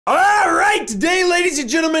Alright, today, ladies and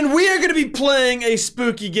gentlemen, we are going to be playing a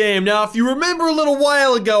spooky game. Now, if you remember a little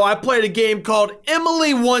while ago, I played a game called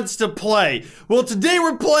Emily Wants to Play. Well, today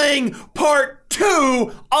we're playing part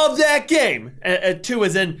 2 of that game. 2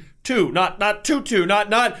 as in 2, not 2,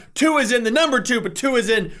 not 2 as in the number 2, but 2 as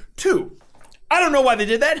in 2. I don't know why they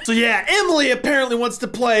did that. So yeah, Emily apparently wants to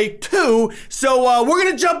play 2, so we're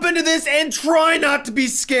gonna jump into this and try not to be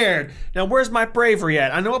scared. Now, where's my bravery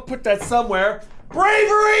at? I know I put that somewhere.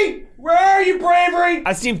 Bravery! Where are you, bravery?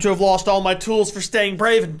 I seem to have lost all my tools for staying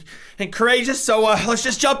brave and courageous, so let's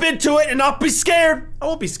just jump into it and not be scared. I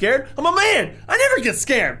won't be scared. I'm a man. I never get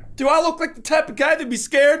scared. Do I look like the type of guy that'd be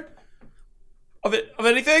scared of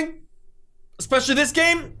anything? Especially this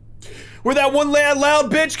game? Where that one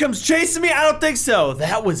loud bitch comes chasing me? I don't think so.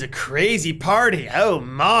 That was a crazy party. Oh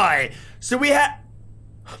my. So we had,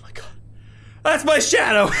 oh my God. That's my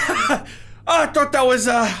shadow. Oh, I thought that was,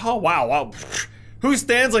 oh wow. Who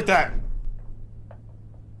stands like that?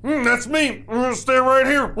 That's me. I'm gonna stay right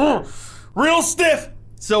here. Real stiff.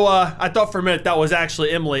 So, I thought for a minute that was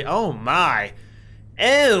actually Emily. Oh my.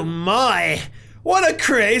 Oh my. What a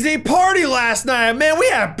crazy party last night. Man, we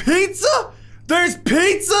had pizza? There's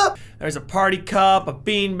pizza? There's a party cup, a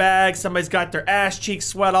beanbag, somebody's got their ass cheeks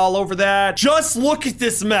sweat all over that. Just look at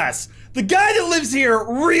this mess. The guy that lives here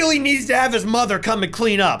really needs to have his mother come and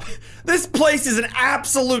clean up. This place is an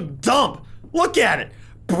absolute dump. Look at it.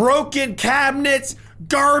 Broken cabinets,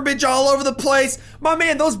 garbage all over the place. My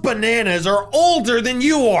man, those bananas are older than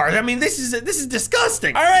you are. I mean, this is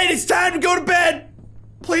disgusting. All right, it's time to go to bed.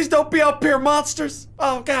 Please don't be up here, monsters.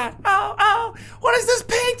 Oh God, oh, what is this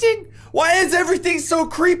painting? Why is everything so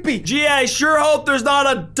creepy? Gee, I sure hope there's not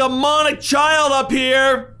a demonic child up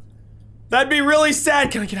here. That'd be really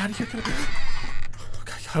sad. Can I get out of here?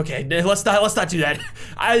 Okay, let's not do that.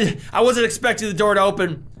 I wasn't expecting the door to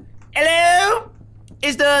open. Hello?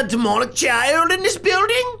 Is the demonic child in this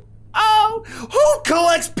building? Oh, who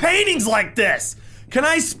collects paintings like this? Can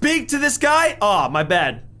I speak to this guy? Oh, my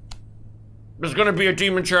bad. There's gonna be a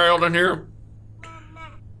demon child in here.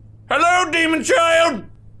 Hello, demon child.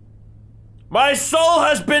 My soul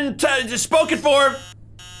has been spoken for.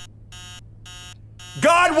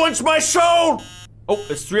 God wants my soul. Oh,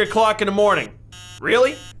 it's 3 o'clock in the morning.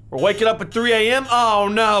 Really? We're waking up at 3 a.m.? Oh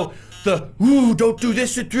no. The, ooh, don't do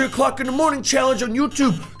this at 3 o'clock in the morning challenge on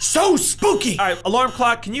YouTube. So spooky. All right, alarm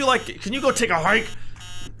clock, can you go take a hike?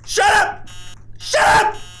 Shut up! Shut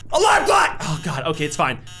up! Alarm clock! Oh God, okay, it's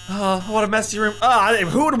fine. What a messy room.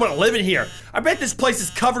 Who would want to live in here? I bet this place is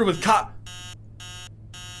covered with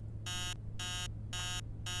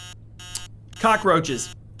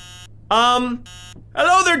cockroaches. Hello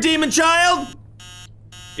there, demon child.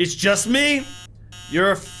 It's just me.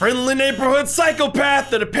 You're a friendly neighborhood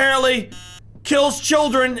psychopath that apparently kills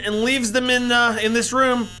children and leaves them in this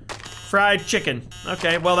room. Fried chicken.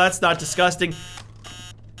 Okay, well that's not disgusting.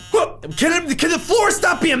 Can the floor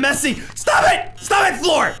stop being messy? Stop it! Stop it,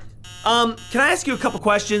 floor! Can I ask you a couple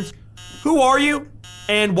questions? Who are you?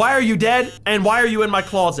 And why are you dead? And why are you in my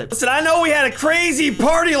closet? Listen, I know we had a crazy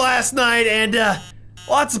party last night and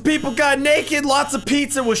lots of people got naked, lots of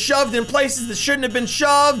pizza was shoved in places that shouldn't have been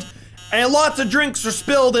shoved, and lots of drinks were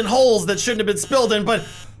spilled in holes that shouldn't have been spilled in, but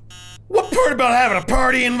what part about having a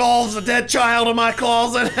party involves a dead child in my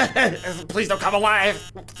closet? Please don't come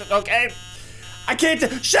alive, okay? I can't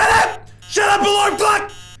shut up! Shut up, alarm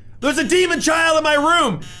clock! There's a demon child in my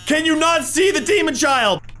room! Can you not see the demon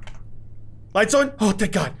child? Lights on? Oh,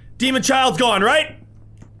 thank God. Demon child's gone, right?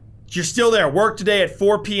 You're still there. Work today at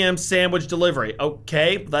 4 p.m. sandwich delivery.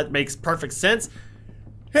 Okay, that makes perfect sense.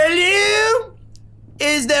 Hello?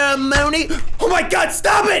 Is there a Moni? Oh my God,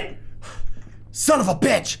 stop it! Son of a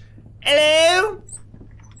bitch. Hello?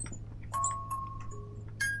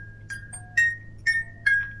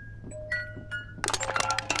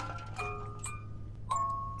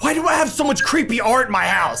 Why do I have so much creepy art in my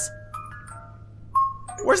house?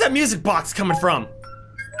 Where's that music box coming from?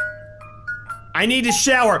 I need to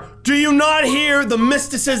shower. Do you not hear the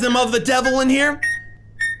mysticism of the devil in here?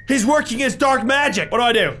 He's working his dark magic.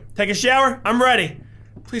 What do? Take a shower? I'm ready.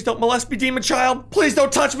 Please don't molest me, demon child. Please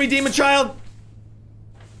don't touch me, demon child.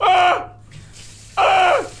 Ah!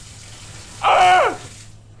 Ah! Ah!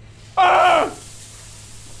 Ah!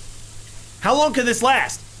 How long can this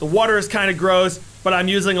last? The water is kind of gross, but I'm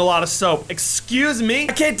using a lot of soap. Excuse me?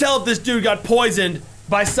 I can't tell if this dude got poisoned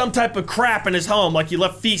by some type of crap in his home, like he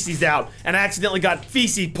left feces out and accidentally got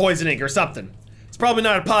feces poisoning or something. It's probably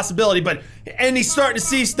not a possibility, but, and he's starting to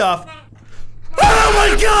see stuff. Oh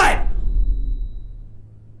my God!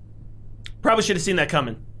 Probably should have seen that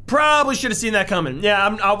coming. Probably should have seen that coming. Yeah,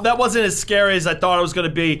 that wasn't as scary as I thought it was gonna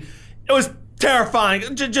be. It was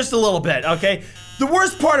terrifying, just a little bit, okay? The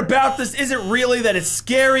worst part about this isn't really that it's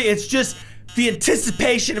scary, it's just the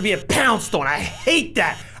anticipation of being pounced on. I hate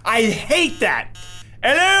that. I hate that.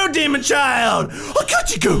 Hello, demon child. I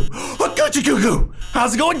got you, goo. I got you, goo goo.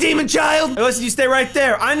 How's it going, demon child? Hey, listen, you stay right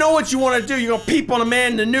there. I know what you want to do. You're gonna peep on a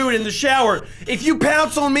man in the nude in the shower. If you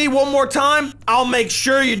pounce on me one more time, I'll make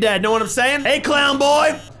sure you're dead. Know what I'm saying? Hey, clown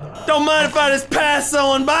boy. Don't mind if I just pass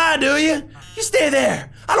on by, do you? You stay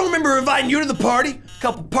there. I don't remember inviting you to the party.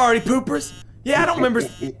 Couple party poopers. Yeah, I don't remember.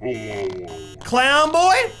 Clown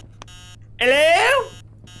boy? Hello?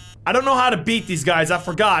 I don't know how to beat these guys. I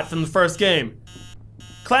forgot from the first game.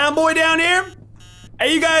 Clown boy down here?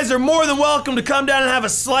 Hey, you guys are more than welcome to come down and have a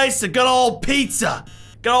slice of good old pizza.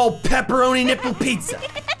 Good old pepperoni nipple pizza.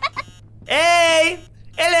 Hey!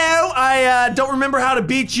 Hello! I don't remember how to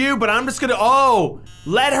beat you, but I'm just gonna, oh,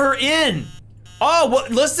 let her in. Oh, well,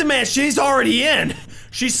 listen, man, she's already in.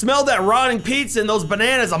 She smelled that rotting pizza and those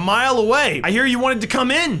bananas a mile away. I hear you wanted to come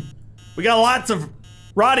in. We got lots of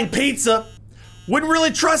rotting pizza. Wouldn't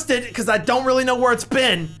really trust it because I don't really know where it's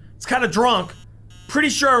been. It's kind of drunk. Pretty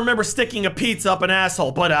sure I remember sticking a pizza up an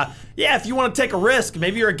asshole, but yeah, if you want to take a risk,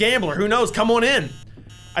 maybe you're a gambler, who knows, come on in.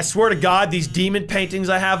 I swear to God, these demon paintings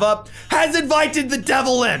I have up has invited the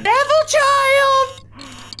devil in. Devil child!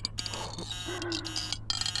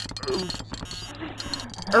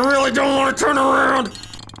 I really don't want to turn around.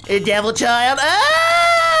 Hey, devil child.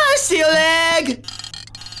 Ah, I see a leg.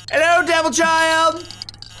 Hello, devil child.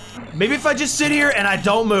 Maybe if I just sit here and I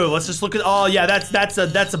don't move, let's just look at, oh yeah, that's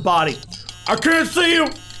a body. I can't see you.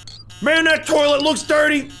 Man, that toilet looks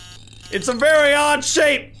dirty. It's a very odd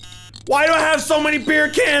shape. Why do I have so many beer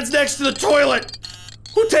cans next to the toilet?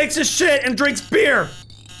 Who takes a shit and drinks beer?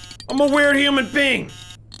 I'm a weird human being.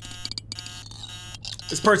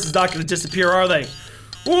 This person's not gonna disappear, are they?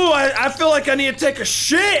 Ooh, I feel like I need to take a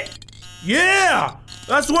shit. Yeah,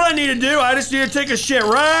 that's what I need to do. I just need to take a shit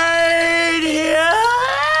right here.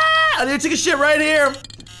 I need to take a shit right here.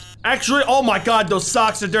 Actually, oh my God, those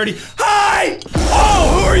socks are dirty. Hi!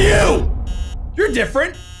 Oh, who are you? You're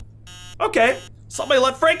different. Okay, somebody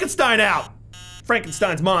let Frankenstein out.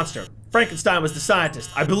 Frankenstein's monster. Frankenstein was the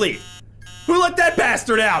scientist, I believe. Who let that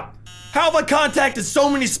bastard out? How have I contacted so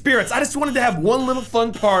many spirits? I just wanted to have one little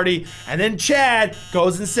fun party, and then Chad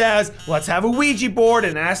goes and says, let's have a Ouija board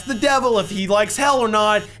and ask the devil if he likes hell or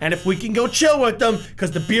not, and if we can go chill with them,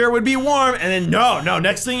 because the beer would be warm, and then no,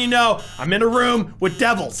 next thing you know, I'm in a room with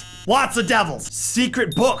devils. Lots of devils.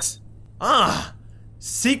 Secret books.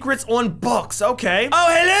 Secrets on books, okay. Oh,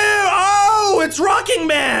 hello! Oh, it's Rocking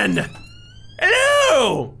Man!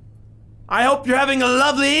 Hello! I hope you're having a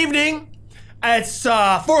lovely evening. It's 4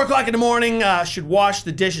 o'clock in the morning. Should wash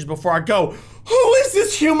the dishes before I go. Who is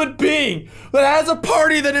this human being that has a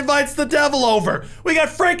party that invites the devil over? We got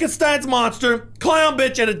Frankenstein's monster, clown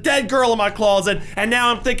bitch, and a dead girl in my closet, and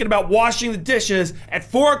now I'm thinking about washing the dishes at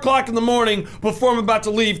 4 o'clock in the morning before I'm about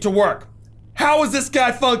to leave to work. How is this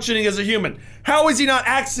guy functioning as a human? How has he not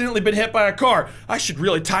accidentally been hit by a car? I should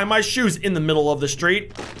really tie my shoes in the middle of the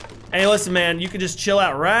street. Hey, listen, man, you can just chill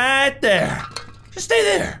out right there. Just stay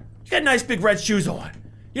there. You got nice big red shoes on.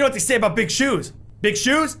 You know what they say about big shoes? Big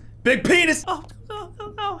shoes, big penis. Oh,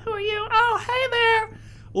 who are you? Oh, hey there.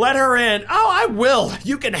 Let her in. Oh, I will.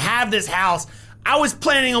 You can have this house. I was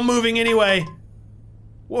planning on moving anyway.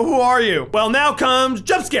 Well, who are you? Well, now comes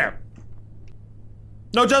jump scare.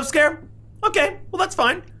 No jump scare? Okay, well that's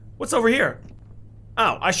fine. What's over here?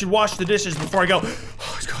 Oh, I should wash the dishes before I go.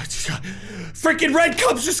 Oh, God. Freaking red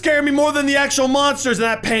cups are scaring me more than the actual monsters, and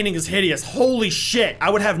that painting is hideous. Holy shit,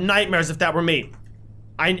 I would have nightmares if that were me.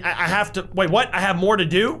 I have to, wait, what? I have more to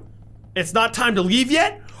do? It's not time to leave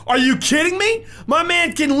yet? Are you kidding me? My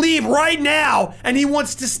man can leave right now, and he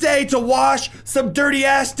wants to stay to wash some dirty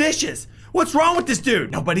ass dishes. What's wrong with this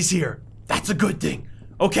dude? Nobody's here. That's a good thing.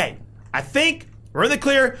 Okay, I think we're in the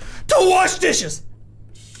clear to wash dishes.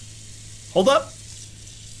 Hold up.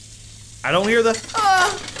 I don't hear the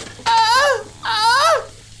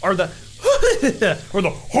or the or the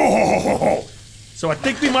ho. So I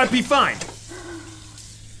think we might be fine.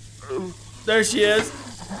 There she is.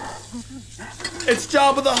 It's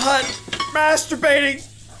Jabba the Hutt masturbating.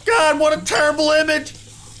 God, what a terrible image.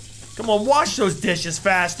 Come on, wash those dishes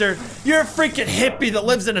faster. You're a freaking hippie that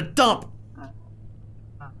lives in a dump.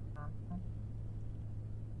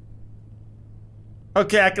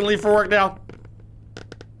 Okay, I can leave for work now.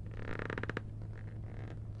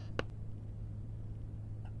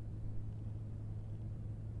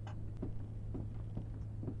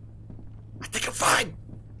 I think I'm fine.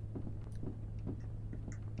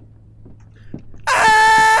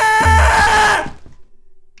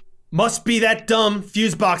 Must be that dumb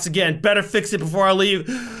fuse box again. Better fix it before I leave.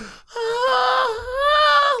 Why?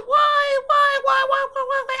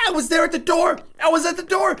 I was there at the door. I was at the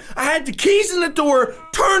door. I had the keys in the door,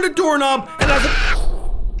 turned the doorknob, and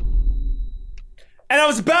I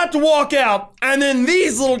was about to walk out, and then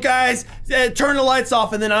these little guys turn the lights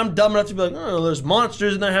off, and then I'm dumb enough to be like, oh, there's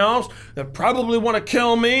monsters in the house that probably want to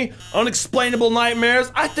kill me. Unexplainable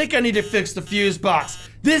nightmares. I think I need to fix the fuse box.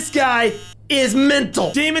 This guy is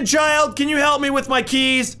mental. Demon child, can you help me with my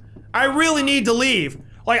keys? I really need to leave.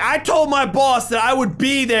 Like, I told my boss that I would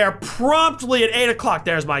be there promptly at 8 o'clock.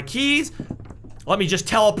 There's my keys. Let me just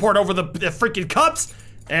teleport over the freaking cups.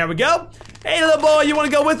 There we go. Hey, little boy, you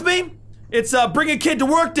want to go with me? It's bring a kid to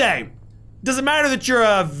work day. Doesn't matter that you're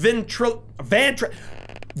a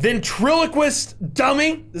ventriloquist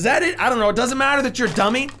dummy. Is that it? I don't know. It doesn't matter that you're a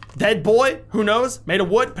dummy. Dead boy. Who knows? Made of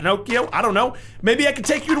wood. Pinocchio. I don't know. Maybe I can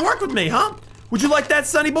take you to work with me, huh? Would you like that,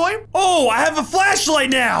 sonny boy? Oh, I have a flashlight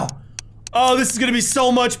now. Oh, this is gonna be so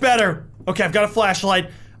much better. Okay, I've got a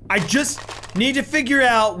flashlight. I just need to figure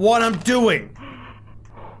out what I'm doing.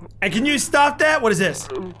 And can you stop that? What is this?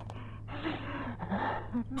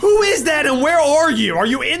 Who is that and where are you? Are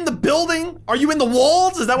you in the building? Are you in the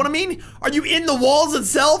walls? Is that what I mean? Are you in the walls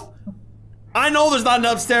itself? I know there's not an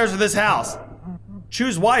upstairs for this house.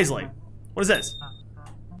 Choose wisely. What is this?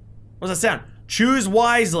 What does that sound? Choose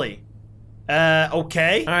wisely.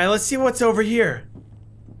 Okay. All right, let's see what's over here.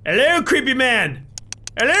 Hello, creepy man.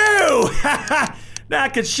 Hello. Now I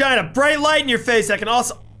can shine a bright light in your face. I can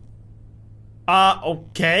also...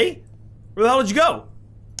 okay. Where the hell did you go?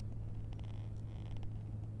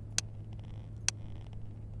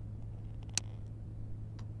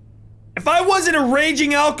 If I wasn't a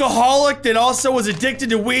raging alcoholic that also was addicted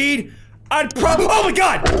to weed, I'd probably- oh my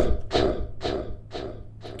god!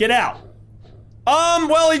 Get out.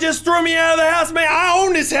 Well, he just threw me out of the house, man. I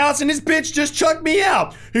own this house and this bitch just chucked me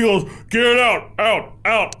out. He goes, get out, out,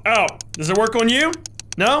 out, out. Does it work on you?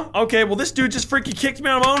 No? Okay, well this dude just freaking kicked me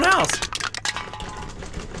out of my own house.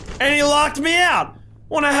 And he locked me out.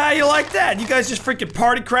 Wonder how you like that? You guys just freaking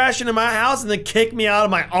party crashing in my house and then kick me out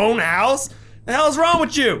of my own house? The hell's wrong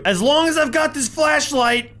with you? As long as I've got this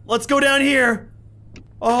flashlight, let's go down here.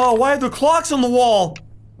 Oh, why are there clocks on the wall?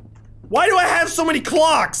 Why do I have so many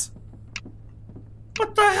clocks?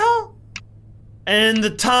 What the hell? And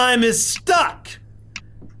the time is stuck.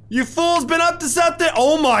 You fool's been up to something.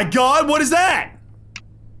 Oh my god, what is that?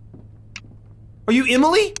 Are you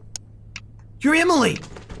Emily? You're Emily.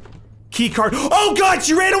 Key card. Oh god,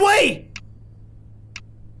 she ran away!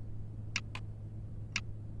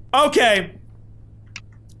 Okay.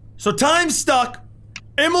 So time's stuck.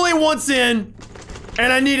 Emily wants in,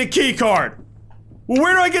 and I need a key card. Well,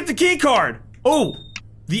 where do I get the key card? Oh,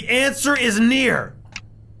 the answer is near.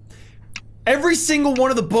 Every single one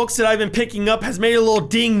of the books that I've been picking up has made a little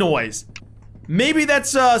ding noise. Maybe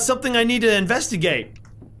that's something I need to investigate.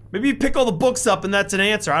 Maybe you pick all the books up and that's an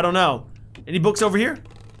answer. I don't know. Any books over here?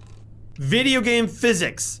 Video game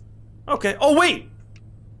physics. Okay. Oh, wait.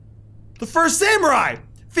 The First Samurai,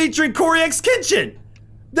 featuring Corey X Kenshin.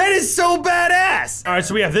 That is so badass. All right,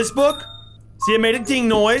 so we have this book. See, it made a ding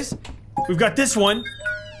noise. We've got this one.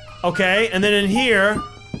 Okay, and then in here,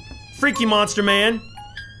 Freaky Monster Man.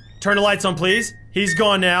 Turn the lights on, please. He's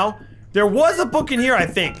gone now. There was a book in here, I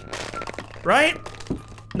think. Right?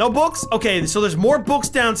 No books? Okay, so there's more books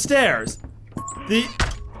downstairs.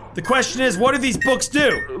 The question is, what do these books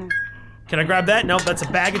do? Can I grab that? Nope, that's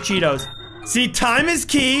a bag of Cheetos. See, time is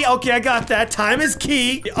key. Okay, I got that. Time is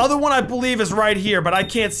key. The other one I believe is right here, but I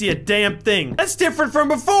can't see a damn thing. That's different from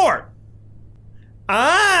before.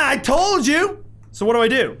 Ah, I told you. So what do I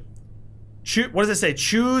do? What does it say?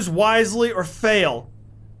 Choose wisely or fail.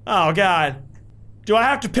 Oh god. Do I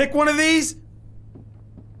have to pick one of these?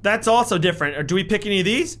 That's also different. Or do we pick any of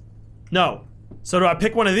these? No. So do I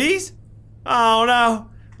pick one of these? Oh no.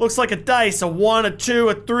 Looks like a dice. A 1, a 2,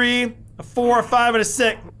 a 3, a 4, a 5, and a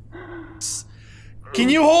 6. Can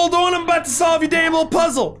you hold on? I'm about to solve your damn little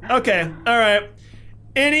puzzle. Okay, alright.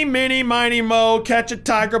 Any, mini, miny, mo, catch a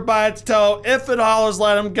tiger by its toe. If it hollers,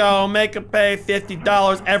 let him go. Make it pay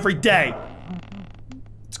 $50 every day.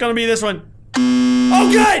 It's gonna be this one. Oh,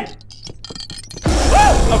 good!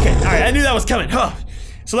 Woo! Okay, alright, I knew that was coming. Huh.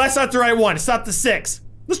 So that's not the right one. It's not the 6.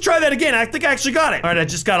 Let's try that again. I think I actually got it. Alright, I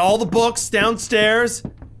just got all the books downstairs.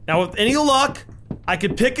 Now, with any luck, I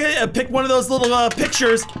could pick one of those little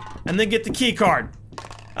pictures and then get the key card.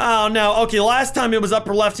 Oh no, okay, last time it was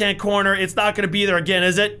upper left-hand corner. It's not gonna be there again,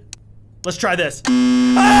 is it? Let's try this.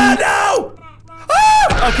 Ah, no!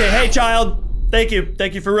 Ah! Okay, hey child. Thank you.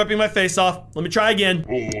 Thank you for ripping my face off. Let me try again.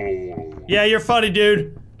 Yeah, you're funny,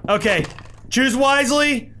 dude. Okay, choose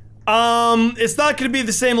wisely. It's not gonna be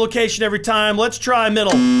the same location every time. Let's try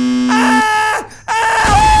middle. Ah!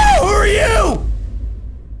 Ah! Who are you?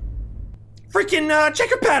 Freaking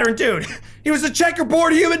checker pattern, dude. He was a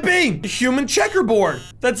checkerboard human being. A human checkerboard.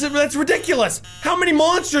 That's ridiculous. How many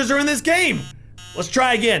monsters are in this game? Let's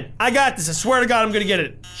try again. I got this. I swear to God, I'm gonna get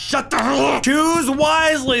it. Shut the hell up. Choose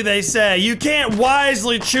wisely, they say. You can't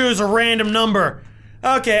wisely choose a random number.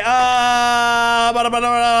 Okay, that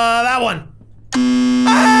one.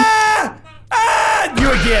 Ah! Ah!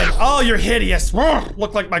 You again. Oh, you're hideous.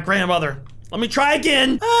 Look like my grandmother. Let me try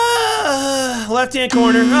again. Left-hand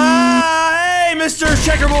corner. Hey, Mr.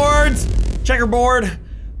 Checkerboards. Checkerboard.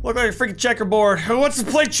 Look like a freaking checkerboard. Who wants to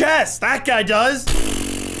play chess? That guy does.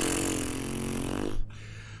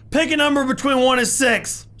 Pick a number between 1 and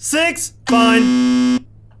 6. 6? Fine.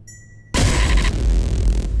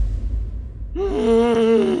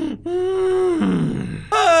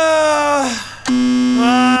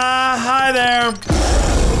 Hi there.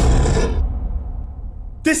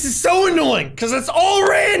 This is so annoying, because it's all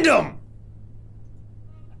random.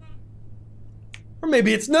 Or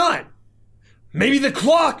maybe it's not. Maybe the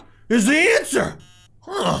clock is the answer.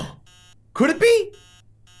 Huh. Could it be?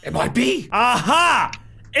 It might be. Aha!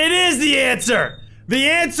 It is the answer. The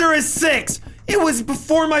answer is 6. It was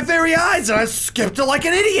before my very eyes and I skipped it like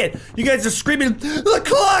an idiot. You guys are screaming, the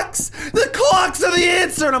clocks are the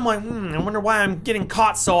answer. And I'm like, I wonder why I'm getting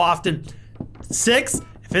caught so often. 6?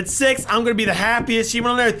 If it's 6, I'm gonna be the happiest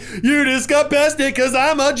human on earth. You just got bested cause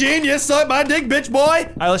I'm a genius. Suck my dick, bitch boy.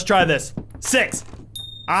 All right, let's try this. 6.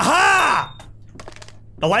 Aha!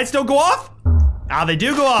 The lights don't go off? Ah, they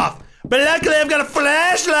do go off. But luckily I've got a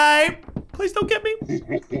flashlight. Please don't get me.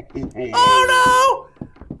 Oh no!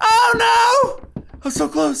 Oh no! I'm so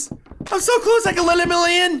close. I'm so close. I can let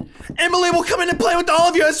Emily in. Emily will come in and play with all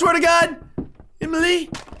of you, I swear to God. Emily.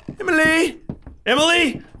 Emily.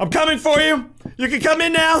 Emily, I'm coming for you. You can come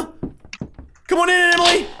in now. Come on in,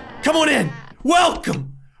 Emily. Come on in.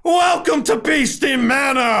 Welcome. Welcome to Beasty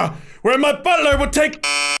Manor, where my butler will take...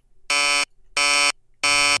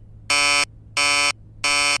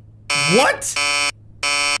 What?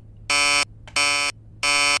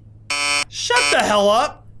 Shut the hell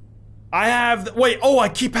up. I have, wait, oh, I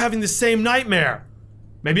keep having the same nightmare.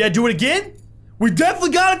 Maybe I do it again? We definitely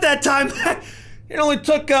got it that time. It only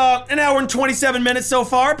took an hour and 27 minutes so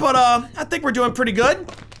far, but I think we're doing pretty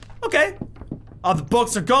good. Okay. Oh, the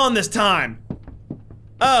books are gone this time.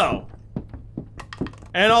 Oh.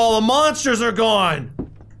 And all the monsters are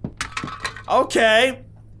gone. Okay.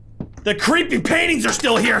 The creepy paintings are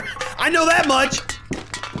still here. I know that much.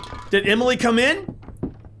 Did Emily come in?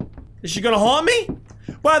 Is she gonna haunt me?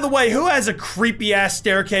 By the way, who has a creepy ass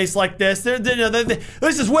staircase like this?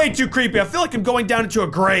 This is way too creepy. I feel like I'm going down into a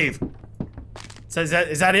grave. So is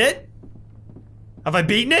that it? Have I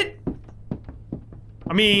beaten it?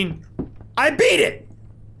 I mean, I beat it.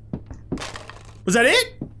 Was that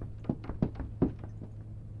it?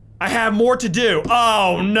 I have more to do.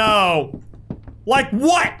 Oh no. Like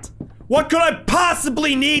what? What could I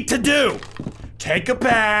possibly need to do? Take a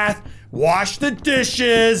bath, wash the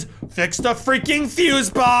dishes, fix the freaking fuse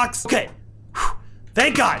box. Okay, whew.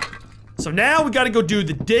 Thank God. So now we gotta go do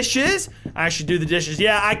the dishes. I should do the dishes.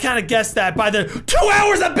 Yeah, I kind of guessed that by the 2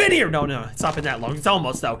 hours I've been here. No, it's not been that long. It's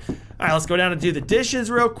almost though. All right, let's go down and do the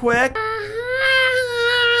dishes real quick.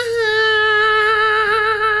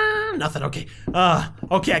 Nothing, okay.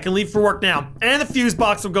 Okay, I can leave for work now. And the fuse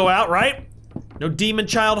box will go out, right? No demon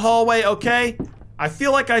child hallway, okay. I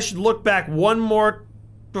feel like I should look back one more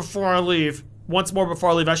before I leave. Once more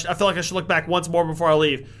before I leave. I feel like I should look back once more before I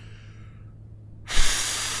leave.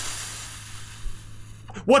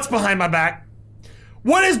 What's behind my back?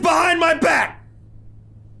 What is behind my back?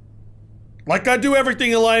 Like I do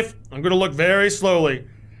everything in life, I'm gonna look very slowly.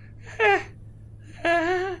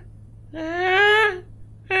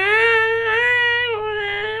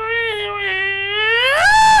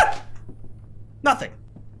 Nothing.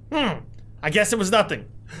 I guess it was nothing.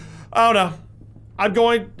 Oh no. I'm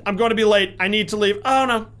going to be late. I need to leave. Oh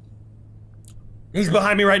no. He's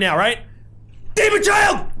behind me right now, right? Demon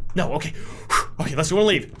child! No, okay. Okay, let's go and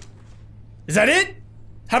leave. Is that it?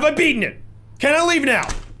 Have I beaten it? Can I leave now?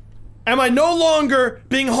 Am I no longer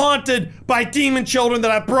being haunted by demon children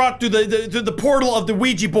that I brought through the portal of the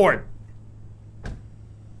Ouija board?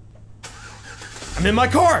 I'm in my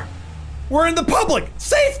car. We're in the public.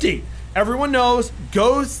 Safety! Everyone knows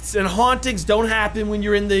ghosts and hauntings don't happen when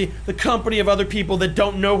you're in the company of other people that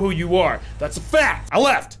don't know who you are. That's a fact. I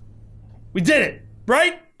left. We did it,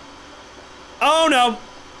 right? Oh no.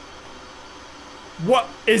 What?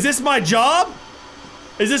 Is this my job?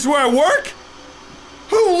 Is this where I work?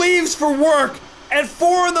 Who leaves for work At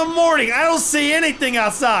 4 in the morning, I don't see anything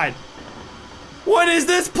outside. What is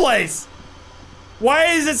this place? Why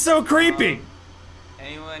is it so creepy?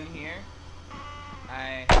 Anyone here?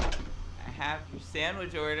 I have your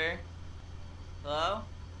sandwich order. Hello?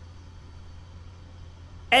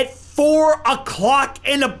 At 4 o'clock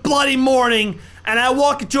in the bloody morning, and I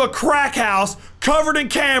walk into a crack house covered in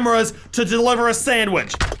cameras to deliver a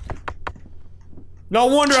sandwich. No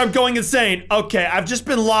wonder I'm going insane. Okay, I've just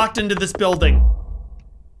been locked into this building.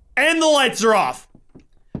 And the lights are off.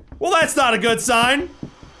 Well, that's not a good sign.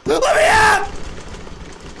 Let me out!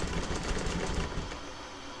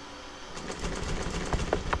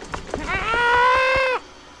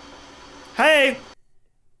 Hey.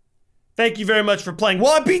 Thank you very much for playing.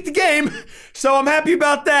 Well, I beat the game, so I'm happy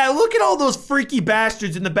about that. Look at all those freaky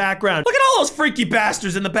bastards in the background. Look at all those freaky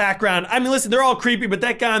bastards in the background. I mean, listen, they're all creepy, but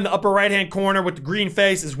that guy in the upper right-hand corner with the green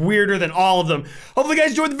face is weirder than all of them. Hopefully you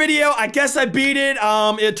guys enjoyed the video. I guess I beat it.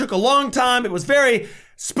 It took a long time. It was very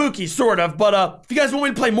spooky, sort of. But if you guys want me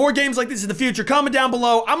to play more games like this in the future, comment down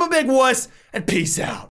below. I'm a big wuss, and peace out.